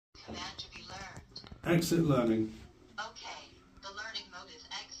Exit learning. Okay, the learning mode is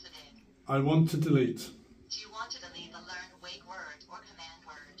exited. I want to delete. Do you want to delete the learned wake word or command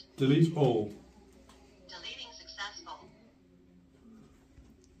word? Delete all. Deleting successful.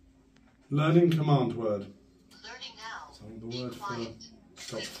 Learning command word. Learning now. So the Be word for quiet.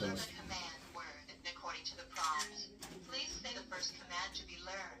 stop Please learn first. the command word according to the prompt. Please say the first command to be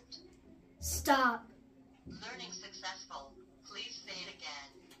learned. Stop. Learning successful. Please say it again.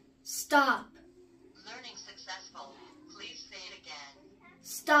 Stop. Learning successful. Please say it again.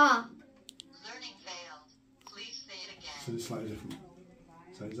 Stop. Learning failed. Please say it So again. it's slightly different.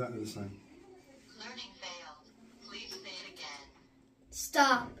 So exactly the same. Learning failed. Please say it again.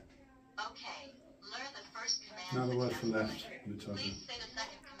 Stop. Okay. Learn the first command Now the word for successfully. left. You're typing. Please say the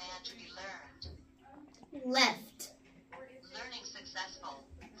second command to be learned. Left. Learning successful.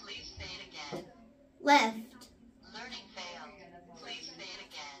 Please say it again. Left. Learning failed. Please say it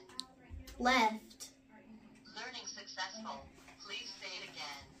again. Left. Learning successful. Please say it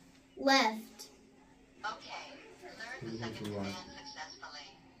again. Left. Okay. Learn the second command successfully.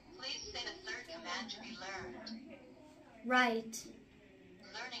 Please say the third command to be learned. Right.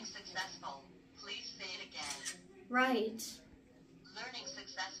 Learning successful. Please say it again. Right. Learning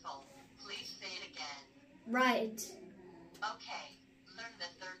successful. Please say it again. Right. Okay. Learn the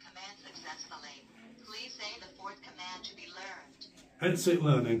third command successfully. Please say the fourth command to be learned. Exit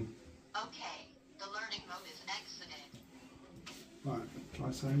learning. Okay. The learning mode is exited. Right.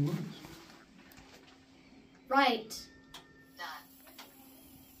 Try saying words. Right. Done.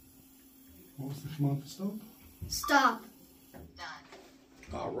 What was the command for stop? Stop.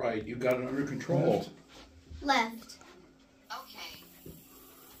 Done. All right, you got it under control. Left. Left. Okay.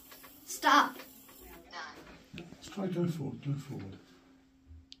 Stop. Done. Let's try go forward. Go forward.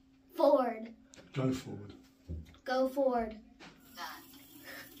 Forward. Go forward. Go forward. Done.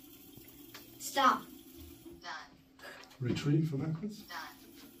 Stop. Done. Retreat for backwards. Done.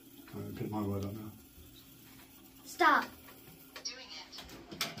 I'm going to pick my word up now. Stop. Doing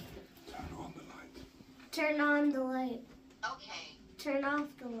it. Turn on the light. Turn on the light. Okay. Turn off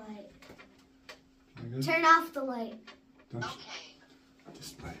the light. Very good. Turn off the light. Don't Okay.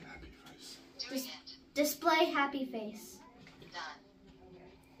 display happy face. Doing it. Display happy face. Done.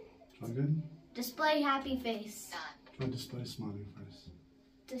 Try again. Display happy face. Done. Try display smiling face.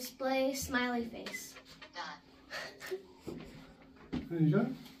 Display smiley face. Done. There you go.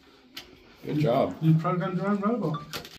 Good job. You programmed your own robot.